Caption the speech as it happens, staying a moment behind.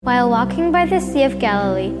While walking by the Sea of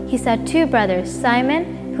Galilee, he saw two brothers,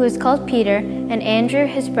 Simon, who is called Peter, and Andrew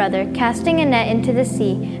his brother, casting a net into the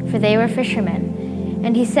sea, for they were fishermen.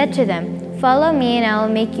 And he said to them, "Follow me, and I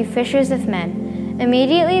will make you fishers of men."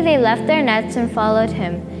 Immediately they left their nets and followed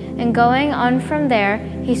him. And going on from there,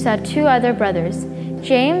 he saw two other brothers,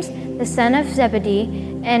 James, the son of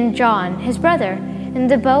Zebedee, and John, his brother, in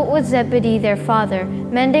the boat with Zebedee their father,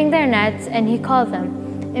 mending their nets, and he called them.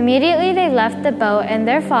 Immediately they left the boat and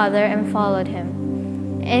their father and followed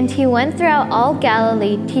him. And he went throughout all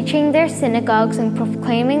Galilee, teaching their synagogues and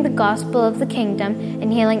proclaiming the gospel of the kingdom,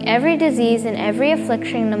 and healing every disease and every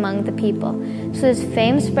affliction among the people. So his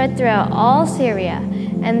fame spread throughout all Syria,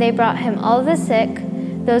 and they brought him all the sick,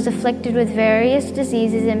 those afflicted with various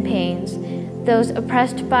diseases and pains, those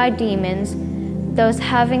oppressed by demons, those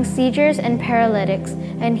having seizures and paralytics,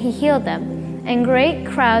 and he healed them. And great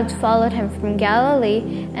crowds followed him from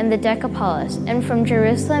Galilee and the Decapolis, and from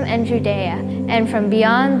Jerusalem and Judea, and from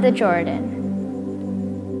beyond the Jordan.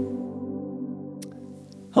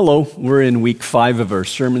 Hello, we're in week 5 of our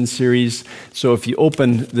sermon series. So if you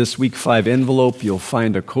open this week 5 envelope, you'll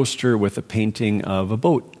find a coaster with a painting of a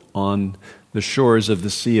boat on the shores of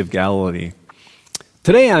the Sea of Galilee.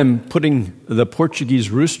 Today I'm putting the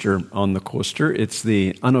Portuguese rooster on the coaster. It's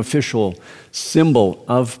the unofficial symbol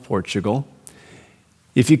of Portugal.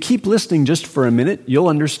 If you keep listening just for a minute, you'll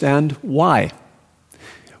understand why.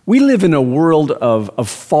 We live in a world of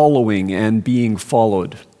following and being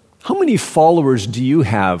followed. How many followers do you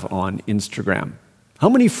have on Instagram? How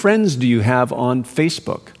many friends do you have on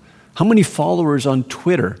Facebook? How many followers on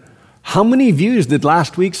Twitter? How many views did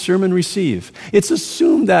last week's sermon receive? It's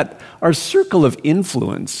assumed that our circle of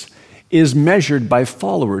influence is measured by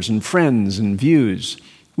followers and friends and views.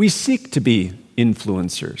 We seek to be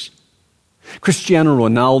influencers. Cristiano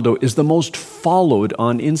Ronaldo is the most followed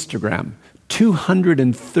on Instagram,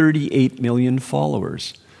 238 million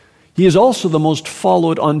followers. He is also the most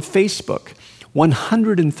followed on Facebook,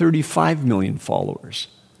 135 million followers.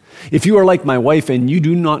 If you are like my wife and you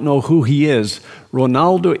do not know who he is,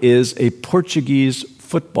 Ronaldo is a Portuguese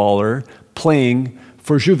footballer playing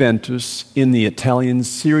for Juventus in the Italian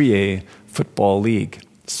Serie A football league.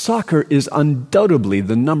 Soccer is undoubtedly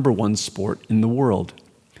the number one sport in the world.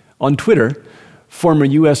 On Twitter, former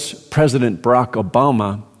U.S. President Barack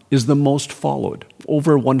Obama is the most followed,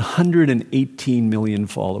 over 118 million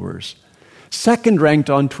followers. Second ranked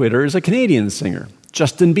on Twitter is a Canadian singer,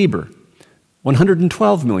 Justin Bieber,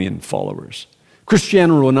 112 million followers.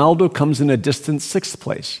 Cristiano Ronaldo comes in a distant 6th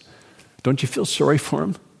place. Don't you feel sorry for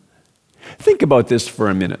him? Think about this for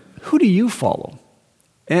a minute. Who do you follow?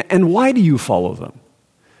 And why do you follow them?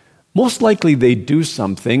 Most likely they do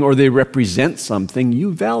something or they represent something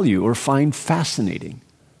you value or find fascinating.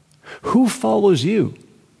 Who follows you?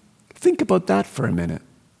 Think about that for a minute.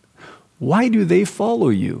 Why do they follow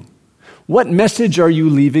you? What message are you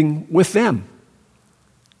leaving with them?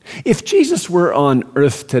 If Jesus were on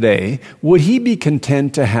earth today, would he be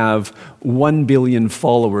content to have 1 billion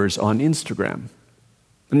followers on Instagram,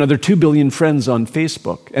 another 2 billion friends on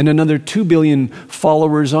Facebook, and another 2 billion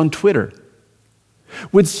followers on Twitter?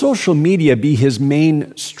 Would social media be his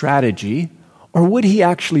main strategy, or would he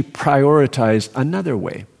actually prioritize another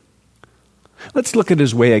way? Let's look at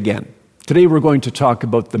his way again. Today we're going to talk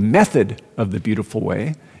about the method of the beautiful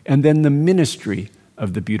way and then the ministry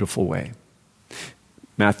of the beautiful way.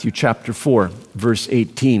 Matthew chapter 4, verse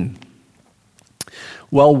 18.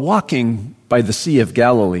 While walking by the Sea of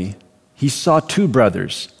Galilee, he saw two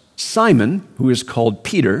brothers, Simon, who is called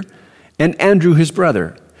Peter, and Andrew his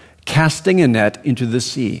brother, casting a net into the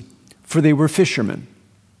sea, for they were fishermen.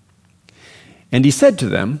 And he said to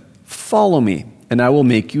them, "Follow me, and I will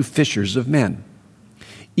make you fishers of men."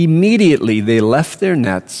 Immediately they left their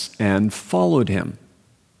nets and followed him.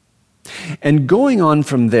 And going on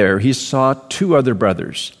from there, he saw two other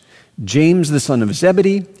brothers, James the son of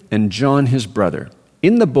Zebedee and John his brother,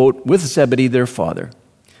 in the boat with Zebedee their father,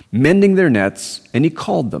 mending their nets, and he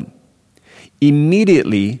called them.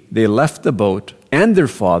 Immediately they left the boat and their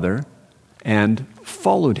father and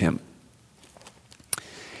followed him.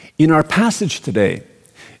 In our passage today,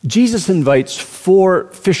 Jesus invites 4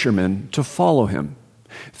 fishermen to follow him,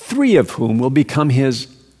 3 of whom will become his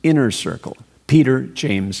inner circle, Peter,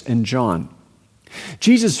 James, and John.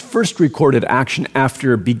 Jesus' first recorded action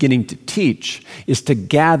after beginning to teach is to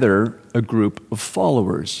gather a group of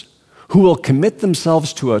followers who will commit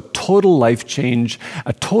themselves to a total life change,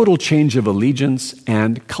 a total change of allegiance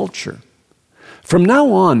and culture. From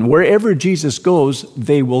now on, wherever Jesus goes,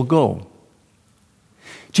 they will go.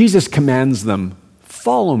 Jesus commands them,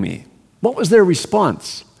 "Follow me." What was their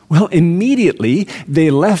response? Well, immediately they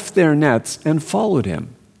left their nets and followed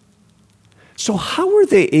him. So how were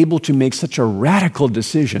they able to make such a radical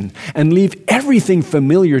decision and leave everything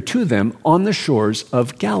familiar to them on the shores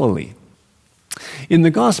of Galilee? In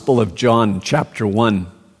the Gospel of John, chapter 1,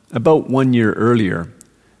 about 1 year earlier,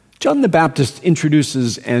 John the Baptist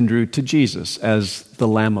introduces Andrew to Jesus as the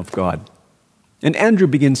Lamb of God. And Andrew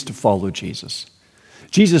begins to follow Jesus.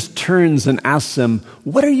 Jesus turns and asks him,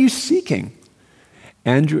 "What are you seeking?"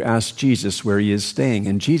 Andrew asks Jesus where he is staying,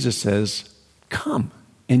 and Jesus says, "Come,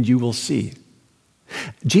 and you will see."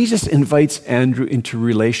 Jesus invites Andrew into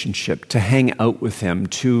relationship, to hang out with him,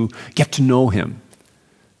 to get to know him.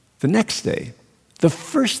 The next day, the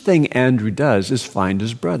first thing Andrew does is find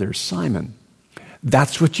his brother, Simon.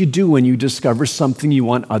 That's what you do when you discover something you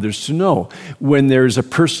want others to know, when there's a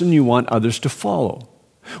person you want others to follow.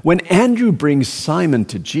 When Andrew brings Simon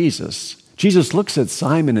to Jesus, Jesus looks at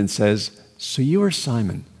Simon and says, "So you are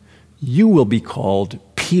Simon. You will be called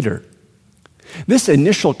Peter." This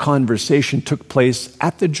initial conversation took place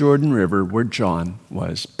at the Jordan River where John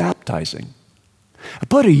was baptizing.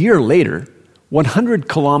 About a year later, 100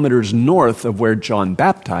 kilometers north of where John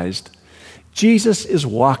baptized, Jesus is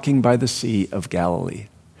walking by the Sea of Galilee,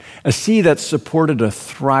 a sea that supported a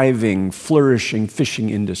thriving, flourishing fishing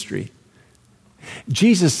industry.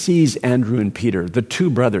 Jesus sees Andrew and Peter, the two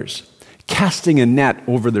brothers, casting a net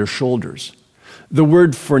over their shoulders. The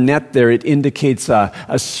word for net there, it indicates a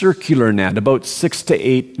circular net, about 6 to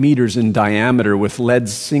 8 meters in diameter, with lead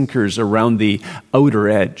sinkers around the outer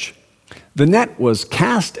edge. The net was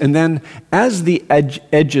cast, and then as the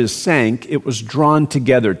edges sank, it was drawn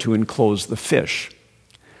together to enclose the fish.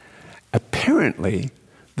 Apparently,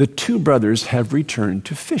 the two brothers have returned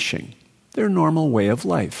to fishing, their normal way of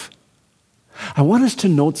life. I want us to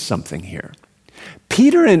note something here.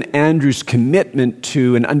 Peter and Andrew's commitment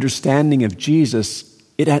to an understanding of Jesus,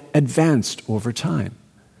 it advanced over time.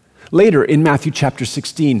 Later, in Matthew chapter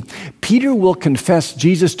 16, Peter will confess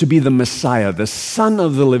Jesus to be the Messiah, the Son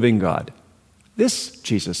of the living God. This,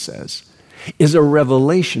 Jesus says, is a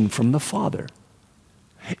revelation from the Father.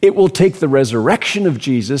 It will take the resurrection of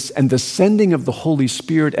Jesus and the sending of the Holy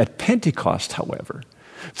Spirit at Pentecost, however,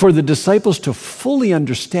 for the disciples to fully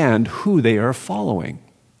understand who they are following.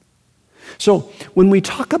 So, when we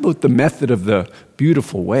talk about the method of the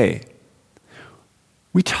beautiful way,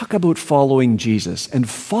 we talk about following Jesus, and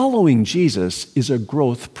following Jesus is a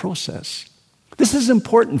growth process. This is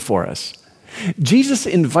important for us. Jesus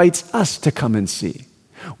invites us to come and see.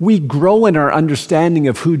 We grow in our understanding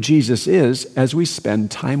of who Jesus is as we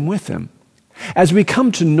spend time with him. As we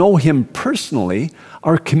come to know him personally,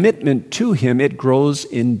 our commitment to him, it grows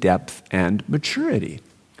in depth and maturity.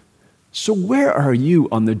 So where are you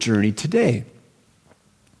on the journey today?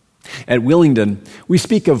 At Willingdon, we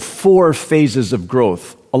speak of 4 phases of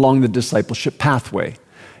growth along the discipleship pathway: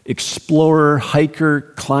 explorer, hiker,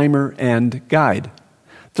 climber, and guide.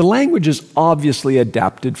 The language is obviously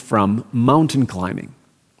adapted from mountain climbing.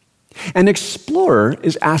 An explorer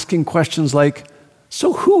is asking questions like,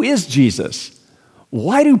 so who is Jesus?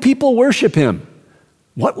 Why do people worship him?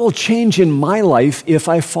 What will change in my life if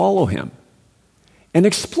I follow him? An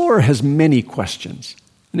explorer has many questions.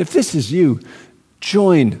 And if this is you,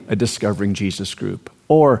 join a Discovering Jesus group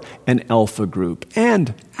or an Alpha group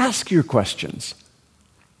and ask your questions.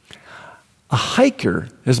 A hiker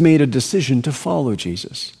has made a decision to follow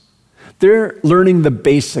Jesus. They're learning the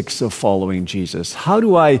basics of following Jesus. How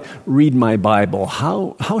do I read my Bible?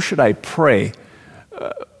 How should I pray?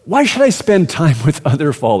 Why should I spend time with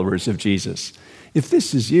other followers of Jesus? If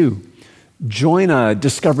this is you, join a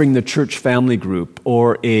Discovering the Church family group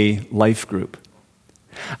or a life group.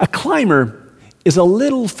 A climber is a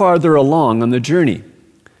little farther along on the journey.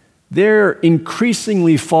 They're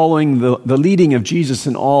increasingly following the leading of Jesus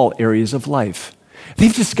in all areas of life.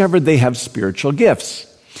 They've discovered they have spiritual gifts.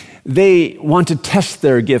 They want to test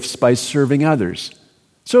their gifts by serving others.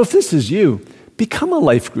 So if this is you, become a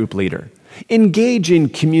life group leader. Engage in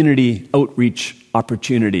community outreach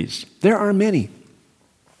opportunities. There are many.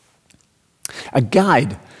 A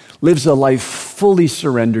guide lives a life fully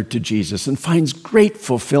surrendered to Jesus and finds great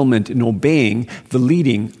fulfillment in obeying the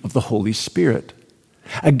leading of the Holy Spirit.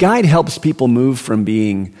 A guide helps people move from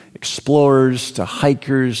being explorers to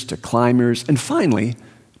hikers to climbers and finally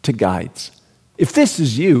to guides. If this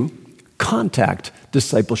is you, contact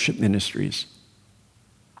Discipleship Ministries.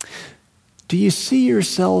 Do you see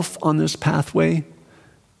yourself on this pathway?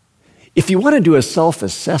 If you want to do a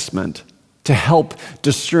self-assessment to help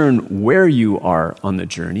discern where you are on the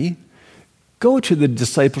journey, go to the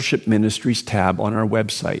Discipleship Ministries tab on our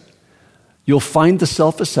website. You'll find the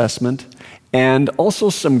self-assessment and also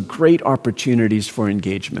some great opportunities for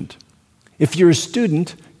engagement. If you're a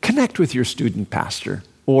student, connect with your student pastor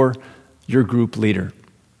or your group leader.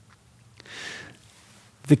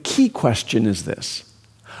 The key question is this: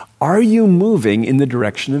 are you moving in the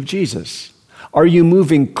direction of Jesus? Are you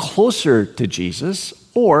moving closer to Jesus,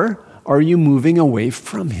 or are you moving away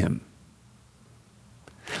from him?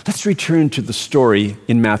 Let's return to the story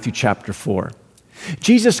in Matthew chapter 4.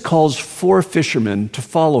 Jesus calls 4 fishermen to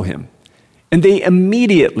follow him, and they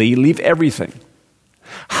immediately leave everything.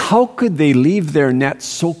 How could they leave their nets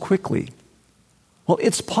so quickly? Well,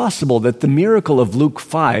 it's possible that the miracle of Luke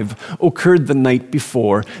 5 occurred the night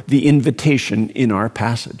before the invitation in our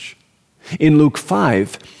passage. In Luke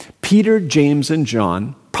 5, Peter, James, and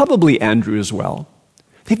John, probably Andrew as well,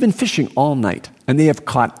 they've been fishing all night, and they have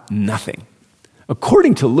caught nothing.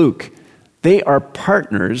 According to Luke, they are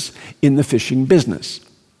partners in the fishing business.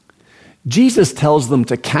 Jesus tells them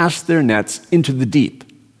to cast their nets into the deep.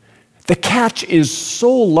 The catch is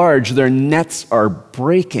so large, their nets are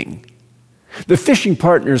breaking. The fishing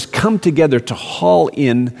partners come together to haul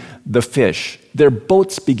in the fish. Their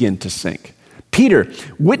boats begin to sink. Peter,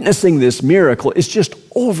 witnessing this miracle, is just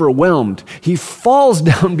overwhelmed. He falls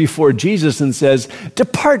down before Jesus and says,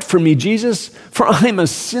 "Depart from me, Jesus, for I'm a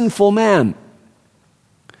sinful man."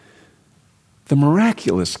 The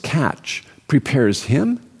miraculous catch prepares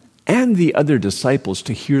him and the other disciples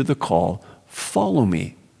to hear the call, "Follow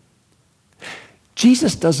me."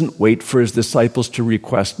 Jesus doesn't wait for his disciples to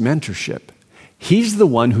request mentorship. He's the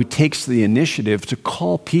one who takes the initiative to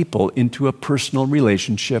call people into a personal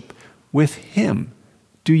relationship with him.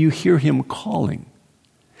 Do you hear him calling?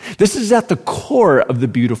 This is at the core of the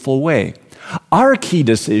beautiful way. Our key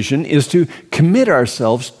decision is to commit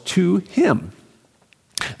ourselves to him.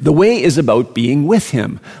 The way is about being with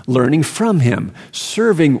him, learning from him,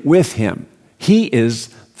 serving with him. He is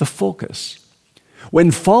the focus.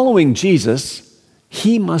 When following Jesus,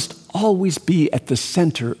 he must always be at the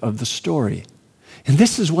center of the story. And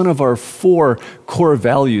this is one of our 4 core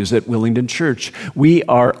values at Willingdon Church. We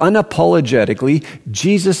are unapologetically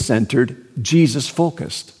Jesus-centered,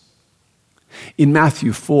 Jesus-focused. In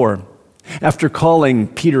Matthew 4, after calling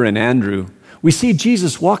Peter and Andrew, we see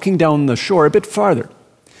Jesus walking down the shore a bit farther.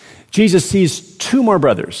 Jesus sees 2 more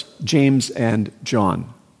brothers, James and John.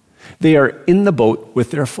 They are in the boat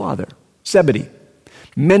with their father, Zebedee,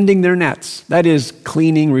 mending their nets. That is,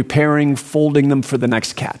 cleaning, repairing, folding them for the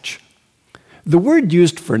next catch. The word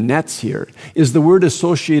used for nets here is the word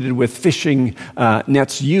associated with fishing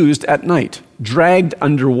nets used at night, dragged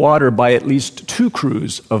underwater by at least 2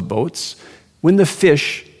 crews of boats when the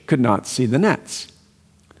fish could not see the nets.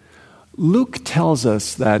 Luke tells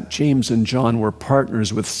us that James and John were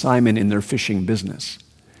partners with Simon in their fishing business.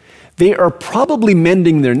 They are probably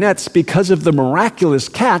mending their nets because of the miraculous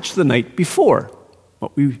catch the night before,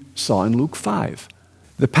 what we saw in Luke 5.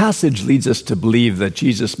 The passage leads us to believe that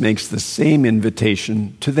Jesus makes the same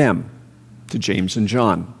invitation to them, to James and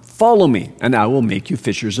John. "Follow me, and I will make you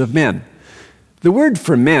fishers of men." The word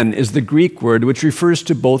for men is the Greek word which refers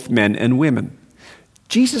to both men and women.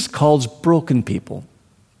 Jesus calls broken people,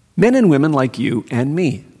 men and women like you and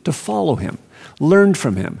me, to follow him, learn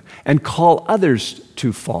from him, and call others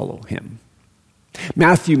to follow him.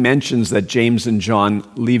 Matthew mentions that James and John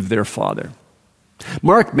leave their father.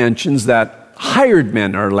 Mark mentions that hired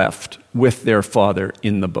men are left with their father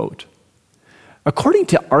in the boat. According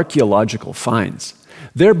to archaeological finds,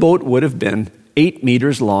 their boat would have been 8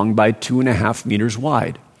 meters long by 2.5 meters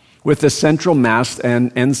wide, with a central mast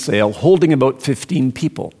and sail holding about 15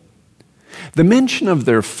 people. The mention of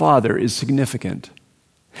their father is significant.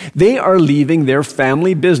 They are leaving their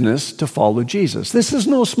family business to follow Jesus. This is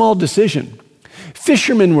no small decision.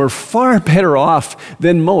 Fishermen were far better off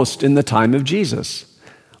than most in the time of Jesus.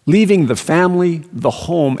 Leaving the family, the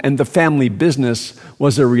home, and the family business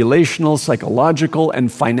was a relational, psychological,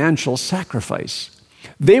 and financial sacrifice.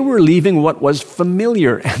 They were leaving what was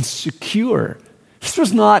familiar and secure. This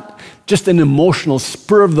was not just an emotional,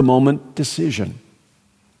 spur-of-the-moment decision.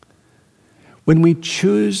 When we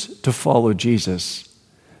choose to follow Jesus,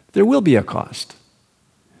 there will be a cost.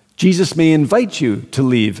 Jesus may invite you to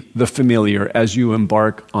leave the familiar as you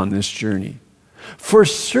embark on this journey. For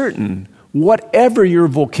certain, whatever your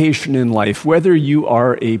vocation in life, whether you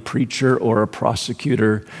are a preacher or a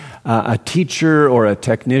prosecutor, a teacher or a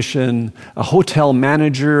technician, a hotel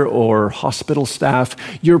manager or hospital staff,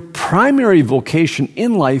 your primary vocation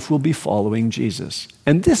in life will be following Jesus.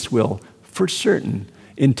 And this will, for certain,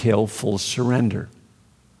 entail full surrender.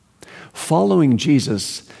 Following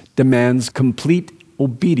Jesus demands complete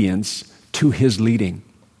obedience to his leading.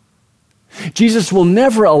 Jesus will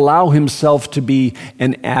never allow himself to be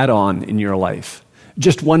an add-on in your life,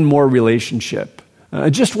 just one more relationship,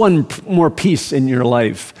 just one more piece in your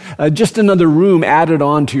life, just another room added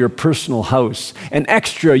on to your personal house, an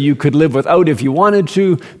extra you could live without if you wanted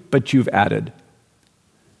to, but you've added.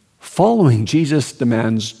 Following Jesus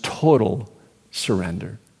demands total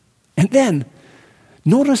surrender. And then,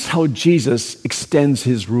 notice how Jesus extends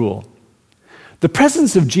his rule. The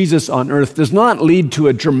presence of Jesus on earth does not lead to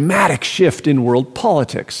a dramatic shift in world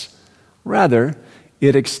politics. Rather,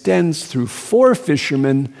 it extends through 4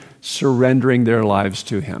 fishermen surrendering their lives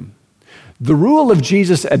to him. The rule of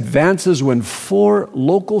Jesus advances when 4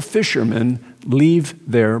 local fishermen leave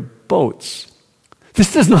their boats.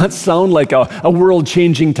 This does not sound like a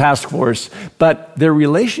world-changing task force, but their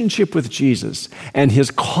relationship with Jesus and his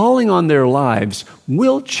calling on their lives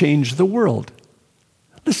will change the world.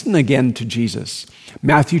 Listen again to Jesus.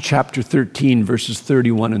 Matthew chapter 13, verses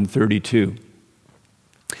 31 and 32.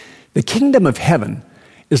 The kingdom of heaven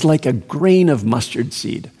is like a grain of mustard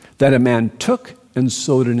seed that a man took and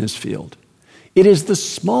sowed in his field. It is the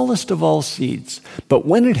smallest of all seeds, but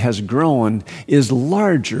when it has grown, is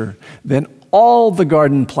larger than all the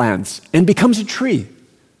garden plants and becomes a tree,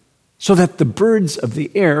 so that the birds of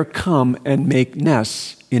the air come and make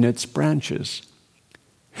nests in its branches.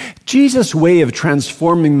 Jesus' way of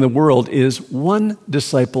transforming the world is one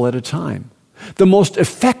disciple at a time, the most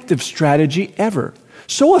effective strategy ever.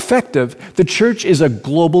 So effective, the church is a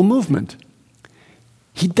global movement.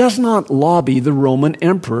 He does not lobby the Roman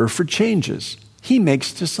emperor for changes. He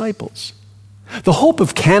makes disciples. The hope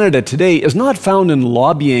of Canada today is not found in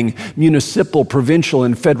lobbying municipal, provincial,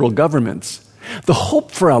 and federal governments. The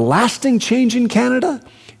hope for a lasting change in Canada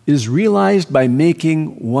is realized by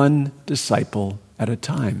making one disciple at a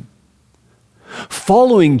time.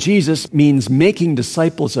 Following Jesus means making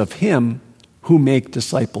disciples of him who make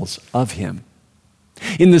disciples of him.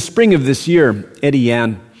 In the spring of this year, Eddie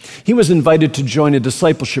Yan, he was invited to join a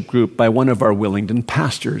discipleship group by one of our Willingdon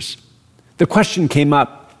pastors. The question came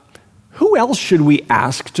up, who else should we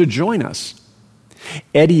ask to join us?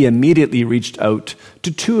 Eddie immediately reached out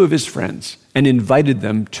to 2 of his friends and invited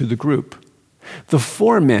them to the group. The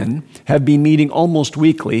 4 men have been meeting almost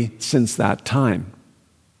weekly since that time.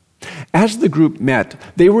 As the group met,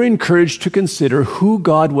 they were encouraged to consider who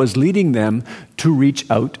God was leading them to reach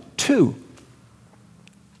out to.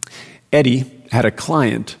 Eddie had a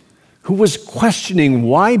client who was questioning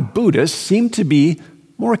why Buddhists seem to be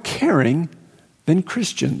more caring than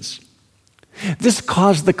Christians. This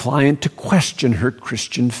caused the client to question her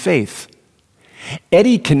Christian faith.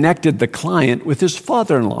 Eddie connected the client with his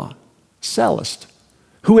father-in-law, Celeste,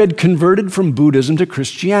 who had converted from Buddhism to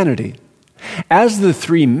Christianity. As the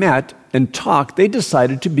 3 met and talked, they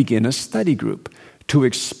decided to begin a study group to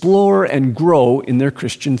explore and grow in their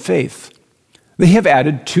Christian faith. They have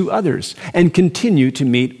added 2 others and continue to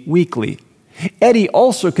meet weekly. Eddie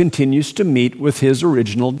also continues to meet with his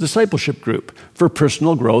original discipleship group for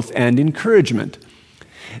personal growth and encouragement.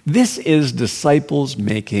 This is disciples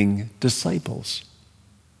making disciples.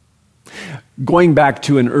 Going back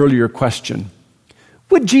to an earlier question,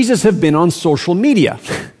 would Jesus have been on social media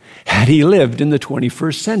had he lived in the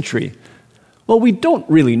 21st century? Well, we don't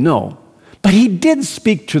really know, but he did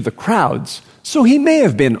speak to the crowds, so he may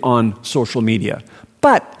have been on social media.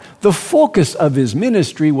 But the focus of his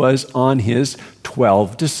ministry was on his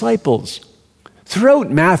 12 disciples.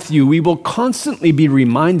 Throughout Matthew, we will constantly be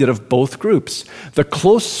reminded of both groups, the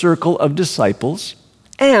close circle of disciples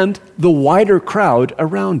and the wider crowd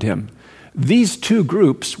around him. These 2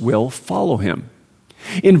 groups will follow him.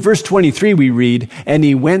 In verse 23, we read, "And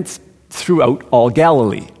he went throughout all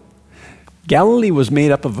Galilee." Galilee was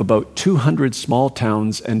made up of about 200 small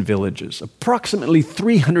towns and villages. Approximately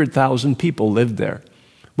 300,000 people lived there.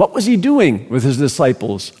 What was he doing with his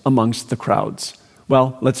disciples amongst the crowds?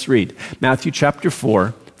 Well, let's read. Matthew chapter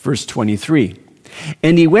 4, verse 23.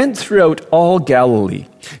 "And he went throughout all Galilee,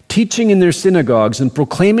 teaching in their synagogues and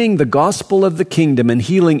proclaiming the gospel of the kingdom and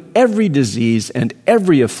healing every disease and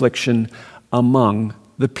every affliction among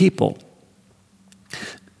the people."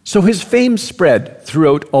 So his fame spread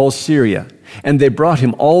throughout all Syria, and they brought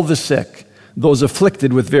him all the sick, those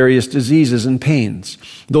afflicted with various diseases and pains,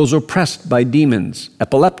 those oppressed by demons,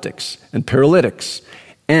 epileptics, and paralytics,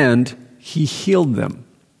 and he healed them.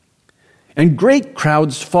 And great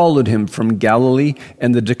crowds followed him from Galilee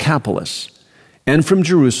and the Decapolis, and from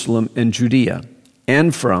Jerusalem and Judea,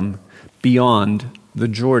 and from beyond the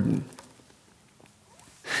Jordan.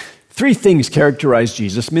 3 things characterize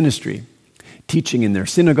Jesus' ministry: teaching in their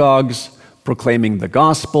synagogues, proclaiming the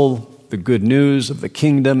gospel, the good news of the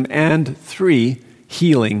kingdom, and 3,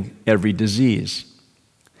 healing every disease.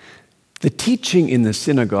 The teaching in the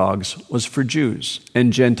synagogues was for Jews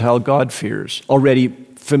and Gentile God-fearers, already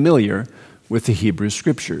familiar with the Hebrew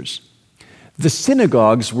Scriptures. The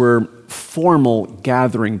synagogues were formal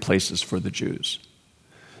gathering places for the Jews.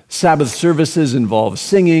 Sabbath services involved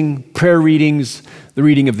singing, prayer readings, the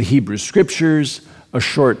reading of the Hebrew Scriptures, a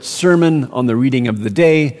short sermon on the reading of the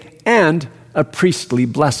day, and a priestly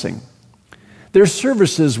blessing. Their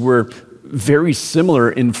services were very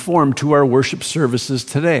similar in form to our worship services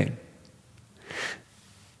today.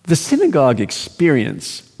 The synagogue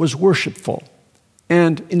experience was worshipful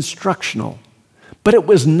and instructional, but it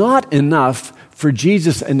was not enough for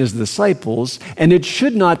Jesus and his disciples, and it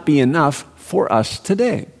should not be enough for us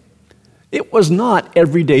today. It was not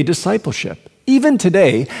everyday discipleship. Even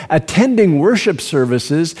today, attending worship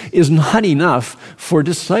services is not enough for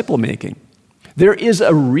disciple making. There is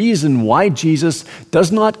a reason why Jesus does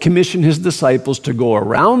not commission his disciples to go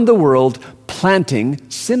around the world planting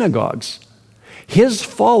synagogues. His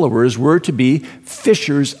followers were to be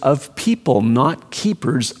fishers of people, not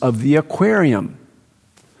keepers of the aquarium.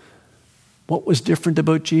 What was different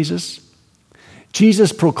about Jesus?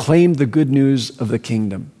 Jesus proclaimed the good news of the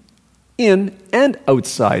kingdom in and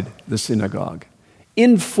outside the synagogue,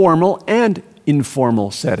 in formal and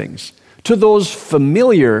informal settings, to those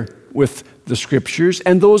familiar with the Scriptures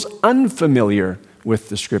and those unfamiliar with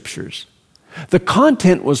the Scriptures. The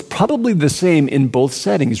content was probably the same in both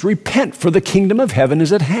settings. Repent, for the kingdom of heaven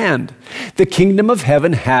is at hand. The kingdom of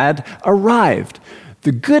heaven had arrived.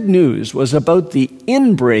 The good news was about the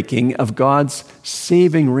inbreaking of God's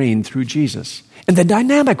saving reign through Jesus and the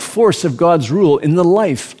dynamic force of God's rule in the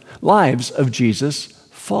lives of Jesus'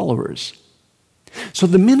 followers. So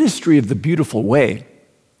the ministry of the beautiful way,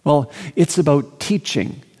 well, it's about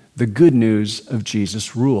teaching the good news of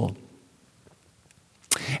Jesus' rule.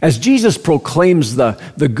 As Jesus proclaims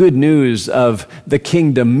the good news of the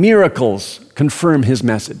kingdom, miracles confirm his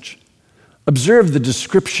message. Observe the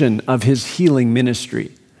description of his healing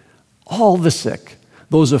ministry. All the sick,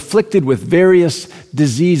 those afflicted with various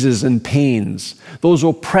diseases and pains, those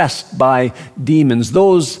oppressed by demons,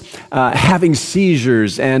 those having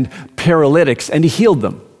seizures and paralytics, and he healed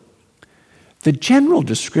them. The general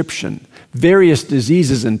description, various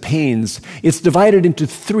diseases and pains, it's divided into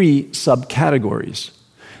 3 subcategories: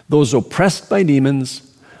 those oppressed by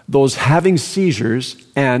demons, those having seizures,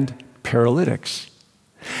 and paralytics.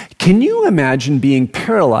 Can you imagine being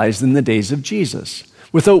paralyzed in the days of Jesus,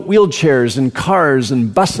 without wheelchairs and cars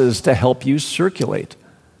and buses to help you circulate?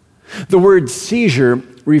 The word seizure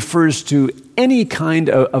refers to any kind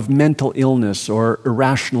of mental illness or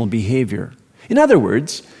irrational behavior. In other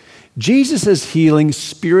words, Jesus is healing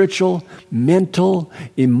spiritual, mental,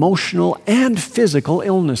 emotional, and physical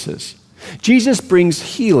illnesses. Jesus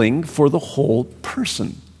brings healing for the whole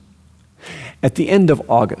person. At the end of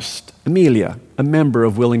August, Amelia, a member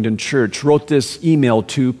of Willingdon Church, wrote this email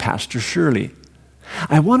to Pastor Shirley.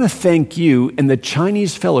 I want to thank you and the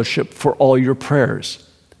Chinese Fellowship for all your prayers.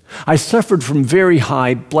 I suffered from very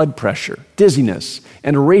high blood pressure, dizziness,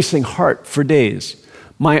 and a racing heart for days.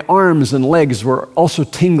 My arms and legs were also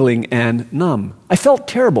tingling and numb. I felt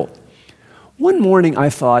terrible. One morning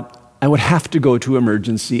I thought I would have to go to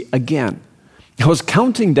emergency again. I was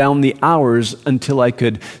counting down the hours until I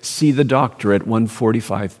could see the doctor at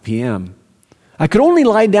 1:45 p.m. I could only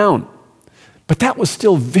lie down, but that was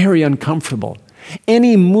still very uncomfortable.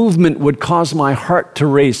 Any movement would cause my heart to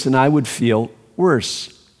race and I would feel worse.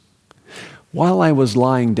 While I was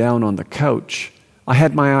lying down on the couch, I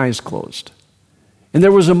had my eyes closed. And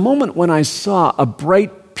there was a moment when I saw a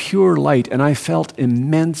bright, pure light and I felt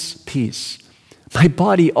immense peace. My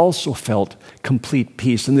body also felt complete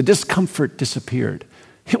peace, and the discomfort disappeared.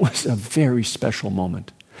 It was a very special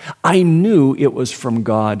moment. I knew it was from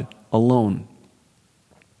God alone.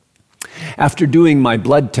 After doing my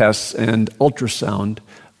blood tests and ultrasound,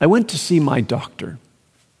 I went to see my doctor.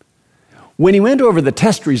 When he went over the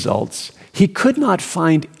test results, he could not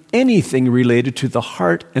find anything related to the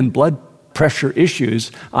heart and blood pressure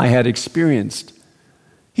issues I had experienced.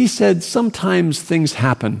 He said, sometimes things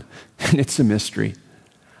happen, and it's a mystery.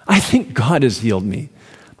 I think God has healed me.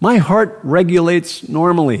 My heart regulates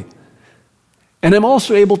normally, and I'm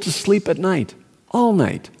also able to sleep at night, all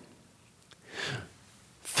night.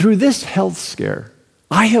 Through this health scare,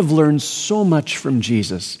 I have learned so much from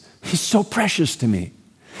Jesus. He's so precious to me.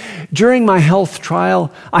 During my health trial,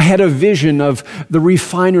 I had a vision of the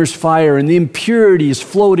refiner's fire and the impurities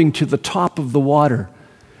floating to the top of the water.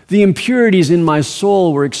 The impurities in my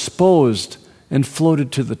soul were exposed and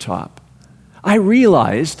floated to the top. I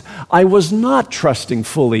realized I was not trusting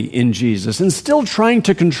fully in Jesus and still trying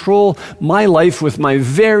to control my life with my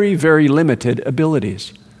very, very limited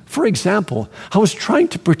abilities. For example, I was trying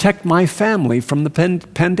to protect my family from the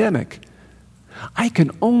pandemic. I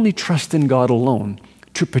can only trust in God alone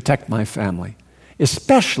to protect my family,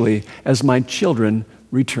 especially as my children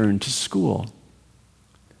return to school.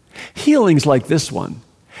 Healings like this one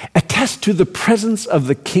attest to the presence of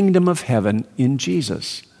the kingdom of heaven in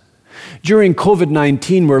Jesus. During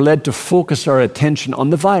COVID-19, we're led to focus our attention on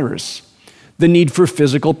the virus, the need for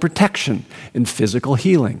physical protection and physical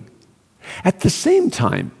healing. At the same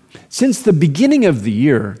time, since the beginning of the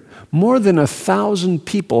year, more than 1,000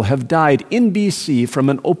 people have died in BC from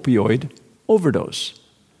an opioid overdose.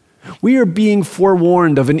 We are being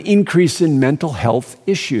forewarned of an increase in mental health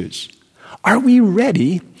issues. Are we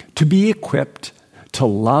ready to be equipped to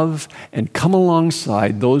love and come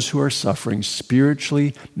alongside those who are suffering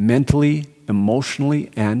spiritually, mentally, emotionally,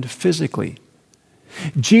 and physically?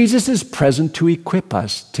 Jesus is present to equip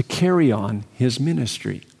us to carry on his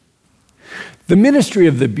ministry. The ministry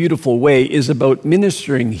of the Beautiful Way is about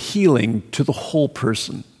ministering healing to the whole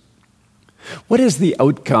person. What is the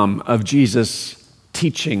outcome of Jesus'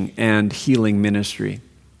 teaching and healing ministry?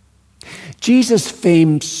 Jesus'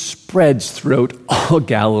 fame spreads throughout all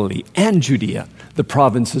Galilee and Judea, the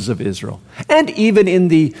provinces of Israel, and even in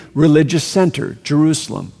the religious center,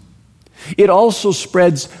 Jerusalem. It also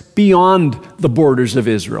spreads beyond the borders of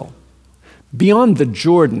Israel. Beyond the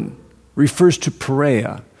Jordan refers to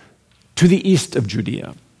Perea, to the east of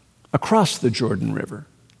Judea, across the Jordan River,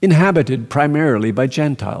 inhabited primarily by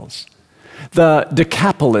Gentiles. The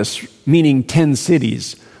Decapolis, meaning 10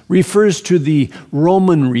 cities, refers to the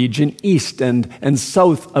Roman region east and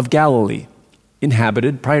south of Galilee,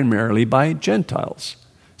 inhabited primarily by Gentiles.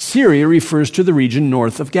 Syria refers to the region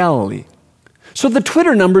north of Galilee. So the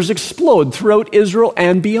Twitter numbers explode throughout Israel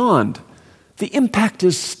and beyond. The impact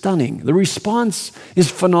is stunning. The response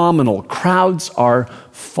is phenomenal. Crowds are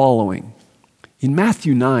following. In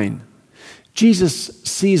Matthew 9, Jesus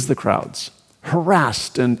sees the crowds,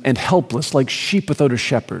 harassed and helpless like sheep without a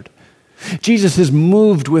shepherd. Jesus is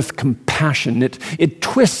moved with compassion. It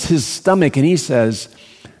twists his stomach and he says,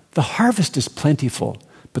 "The harvest is plentiful,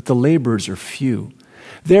 but the laborers are few.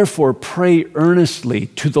 Therefore pray earnestly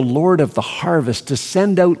to the Lord of the harvest to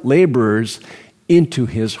send out laborers into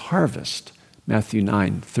his harvest." Matthew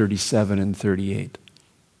 9, 37 and 38.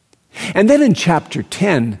 And then in chapter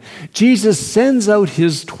 10, Jesus sends out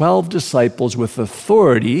his 12 disciples with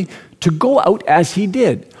authority to go out as he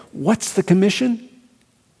did. What's the commission?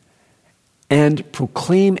 "And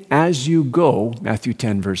proclaim as you go," Matthew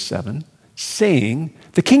 10, verse 7, saying,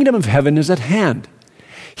 "The kingdom of heaven is at hand.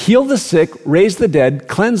 Heal the sick, raise the dead,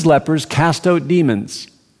 cleanse lepers, cast out demons."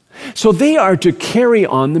 So they are to carry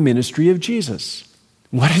on the ministry of Jesus.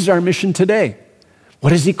 What is our mission today?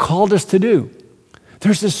 What has he called us to do?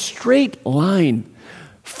 There's a straight line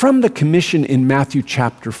from the commission in Matthew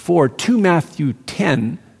chapter 4 to Matthew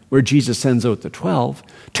 10, where Jesus sends out the 12,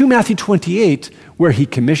 to Matthew 28, where he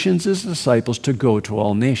commissions his disciples to go to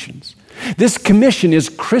all nations. This commission is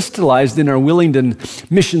crystallized in our Willingdon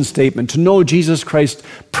mission statement, to know Jesus Christ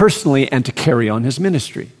personally and to carry on his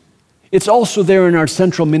ministry. It's also there in our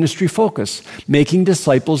central ministry focus, making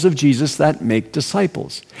disciples of Jesus that make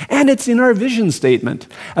disciples. And it's in our vision statement,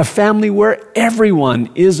 a family where everyone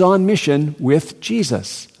is on mission with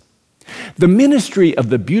Jesus. The ministry of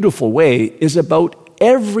the Beautiful Way is about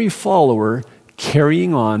every follower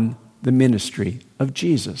carrying on the ministry of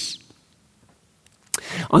Jesus.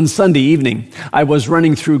 On Sunday evening, I was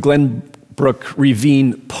running through Glenbrook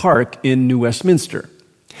Ravine Park in New Westminster.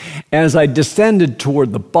 As I descended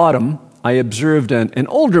toward the bottom, I observed an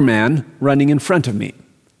older man running in front of me.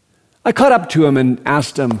 I caught up to him and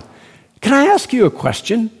asked him, "Can I ask you a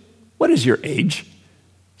question? What is your age?"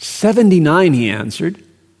 79, he answered.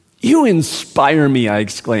 "You inspire me," I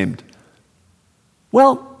exclaimed.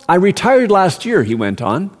 "Well, I retired last year," he went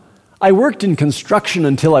on. "I worked in construction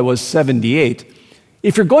until I was 78.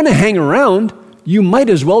 If you're going to hang around, you might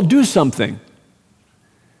as well do something."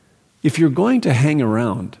 If you're going to hang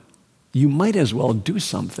around, you might as well do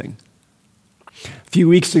something. A few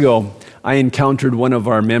weeks ago, I encountered one of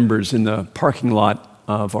our members in the parking lot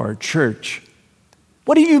of our church.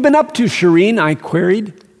 "What have you been up to, Shireen?" I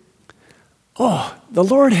queried. "Oh, the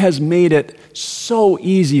Lord has made it so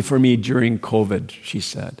easy for me during COVID," she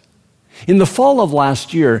said. "In the fall of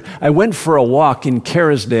last year, I went for a walk in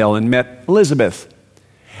Kerrisdale and met Elizabeth.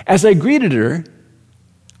 As I greeted her,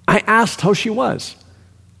 I asked how she was.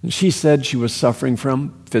 And she said she was suffering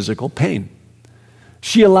from physical pain.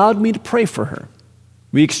 She allowed me to pray for her.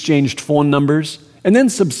 We exchanged phone numbers, and then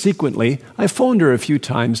subsequently, I phoned her a few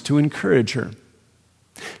times to encourage her.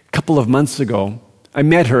 A couple of months ago, I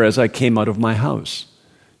met her as I came out of my house.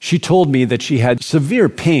 She told me that she had severe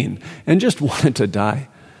pain and just wanted to die.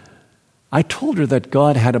 I told her that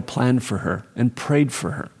God had a plan for her and prayed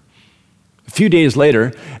for her. A few days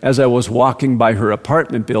later, as I was walking by her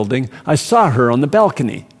apartment building, I saw her on the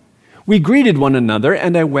balcony. We greeted one another,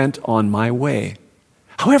 and I went on my way.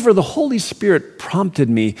 However, the Holy Spirit prompted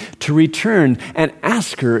me to return and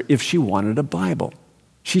ask her if she wanted a Bible.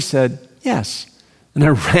 She said, yes, and I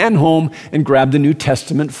ran home and grabbed the New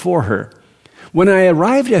Testament for her. When I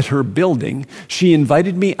arrived at her building, she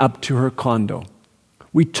invited me up to her condo.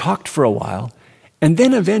 We talked for a while, and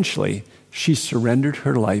then eventually she surrendered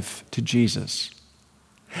her life to Jesus.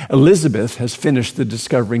 Elizabeth has finished the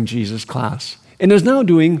Discovering Jesus class and is now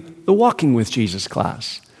doing the Walking with Jesus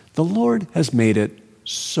class. The Lord has made it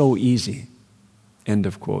so easy. End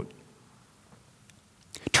of quote.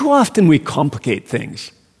 Too often we complicate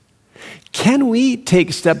things. Can we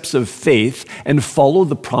take steps of faith and follow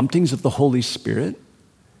the promptings of the Holy Spirit?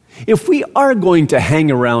 If we are going to hang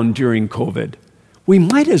around during COVID, we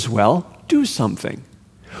might as well do something.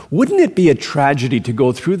 Wouldn't it be a tragedy to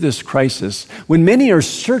go through this crisis when many are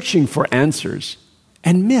searching for answers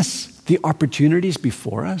and miss the opportunities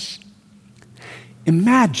before us?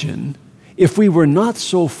 Imagine if we were not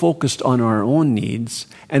so focused on our own needs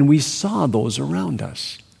and we saw those around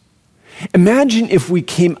us. Imagine if we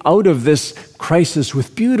came out of this crisis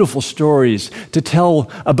with beautiful stories to tell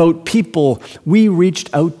about people we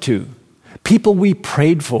reached out to, people we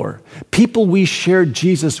prayed for, people we shared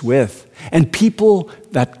Jesus with, and people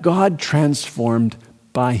that God transformed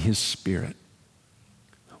by His Spirit.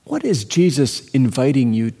 What is Jesus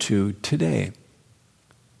inviting you to today?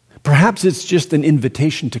 Perhaps it's just an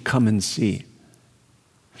invitation to come and see.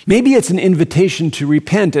 Maybe it's an invitation to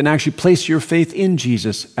repent and actually place your faith in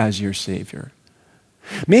Jesus as your Savior.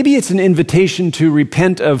 Maybe it's an invitation to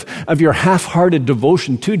repent of your half-hearted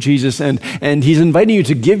devotion to Jesus, and He's inviting you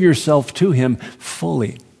to give yourself to Him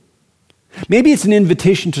fully. Maybe it's an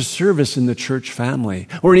invitation to service in the church family,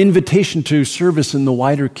 or an invitation to service in the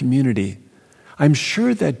wider community. I'm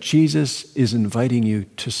sure that Jesus is inviting you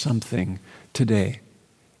to something today.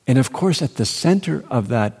 And of course, at the center of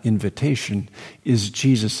that invitation is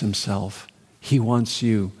Jesus Himself. He wants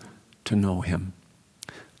you to know Him.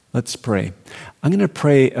 Let's pray. I'm going to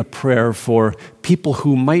pray a prayer for people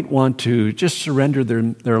who might want to just surrender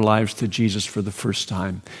their lives to Jesus for the first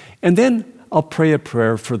time. And then I'll pray a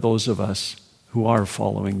prayer for those of us who are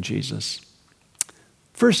following Jesus.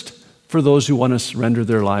 First, for those who want to surrender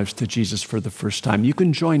their lives to Jesus for the first time, you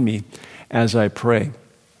can join me as I pray.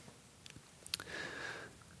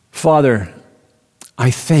 Father,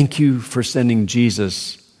 I thank you for sending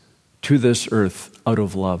Jesus to this earth out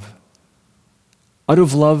of love. Out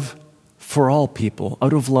of love for all people,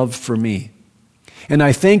 out of love for me. And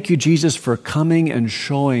I thank you, Jesus, for coming and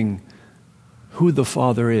showing who the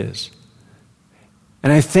Father is.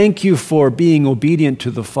 And I thank you for being obedient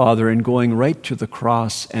to the Father and going right to the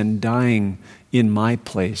cross and dying in my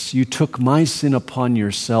place. You took my sin upon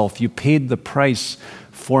yourself. You paid the price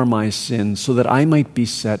for my sin so that I might be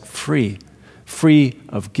set free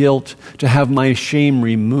of guilt, to have my shame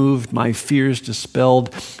removed, my fears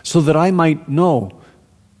dispelled, so that I might know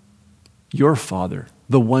your Father,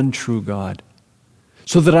 the one true God,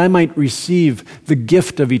 so that I might receive the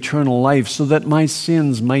gift of eternal life, so that my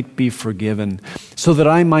sins might be forgiven, so that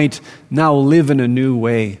I might now live in a new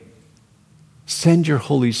way. Send your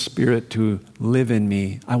Holy Spirit to live in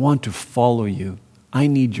me. I want to follow you. I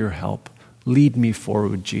need your help. Lead me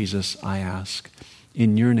forward, Jesus, I ask.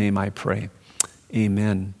 In your name I pray.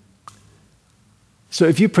 Amen. So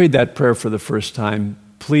if you prayed that prayer for the first time,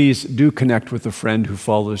 please do connect with a friend who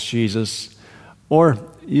follows Jesus, or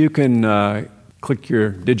you can click your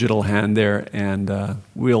digital hand there and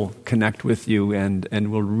we'll connect with you and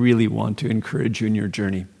we'll really want to encourage you in your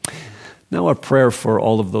journey. Now a prayer for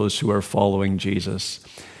all of those who are following Jesus.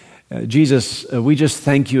 Jesus, we just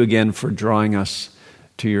thank you again for drawing us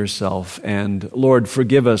to yourself. And Lord,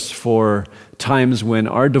 forgive us for times when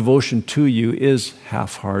our devotion to you is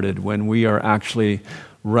half-hearted, when we are actually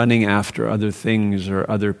running after other things or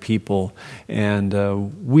other people, and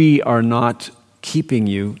we are not keeping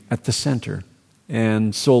you at the center.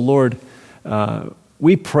 And so, Lord,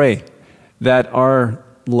 we pray that our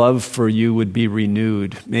love for you would be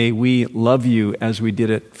renewed. May we love you as we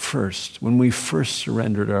did it first, when we first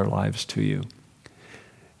surrendered our lives to you.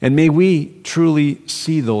 And may we truly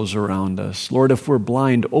see those around us. Lord, if we're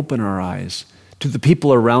blind, open our eyes to the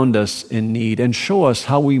people around us in need and show us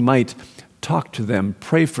how we might talk to them,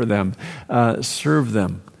 pray for them, serve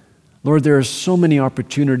them. Lord, there are so many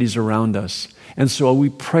opportunities around us. And so we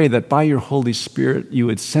pray that by your Holy Spirit, you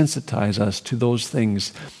would sensitize us to those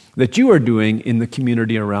things that you are doing in the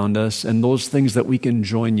community around us and those things that we can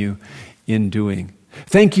join you in doing.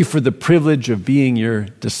 Thank you for the privilege of being your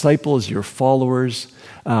disciples, your followers.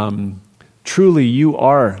 Truly, you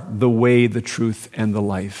are the way, the truth, and the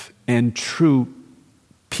life. And true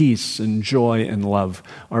peace and joy and love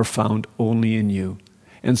are found only in you.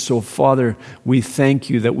 And so, Father, we thank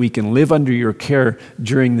you that we can live under your care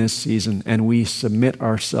during this season, and we submit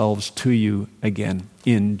ourselves to you again.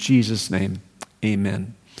 In Jesus' name,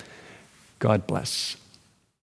 amen. God bless.